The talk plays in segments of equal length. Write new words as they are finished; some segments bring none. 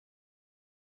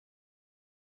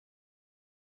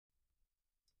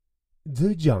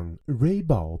Zhejiang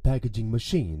Ruibao Packaging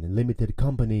Machine Limited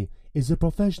Company is a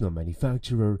professional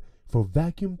manufacturer for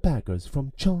vacuum packers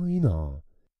from China.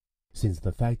 Since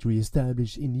the factory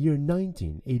established in year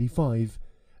 1985,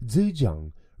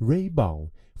 Zhejiang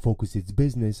Ruibao focused its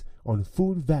business on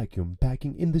food vacuum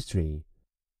packing industry,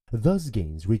 thus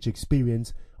gains rich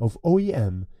experience of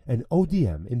OEM and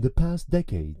ODM in the past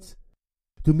decades.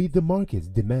 To meet the market's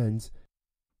demands,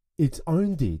 its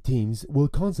R&D teams will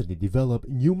constantly develop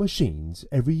new machines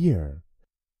every year.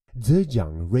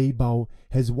 Zhejiang Ruibao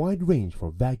has wide range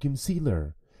for vacuum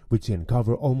sealer, which can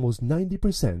cover almost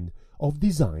 90% of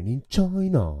design in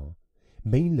China,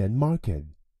 mainland market.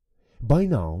 By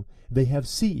now, they have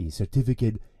CE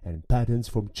certificate and patents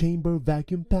from chamber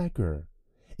vacuum packer,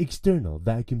 external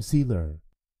vacuum sealer,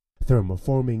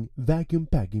 thermoforming vacuum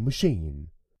packing machine,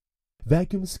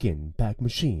 vacuum skin pack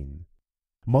machine,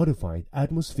 modified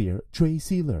atmosphere tray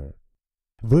sealer,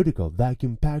 vertical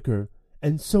vacuum packer,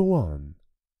 and so on.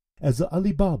 As an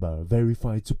Alibaba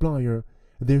verified supplier,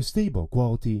 their stable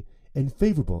quality and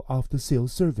favorable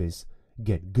after-sales service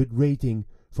get good rating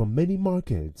from many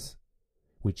markets,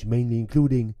 which mainly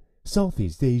including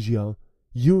Southeast Asia,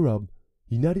 Europe,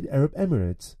 United Arab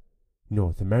Emirates,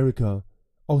 North America,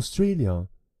 Australia,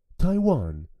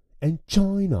 Taiwan, and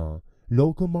China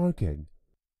local market.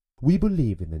 We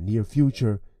believe in the near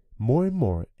future, more and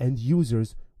more end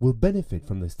users will benefit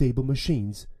from the stable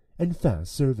machines and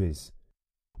fast service,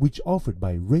 which offered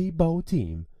by Ruibao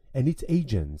team and its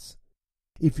agents.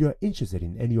 If you are interested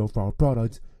in any of our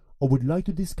products or would like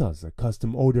to discuss a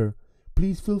custom order,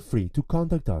 please feel free to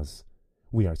contact us.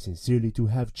 We are sincerely to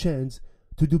have chance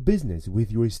to do business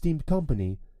with your esteemed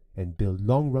company and build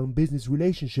long-run business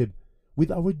relationship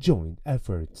with our joint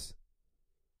efforts.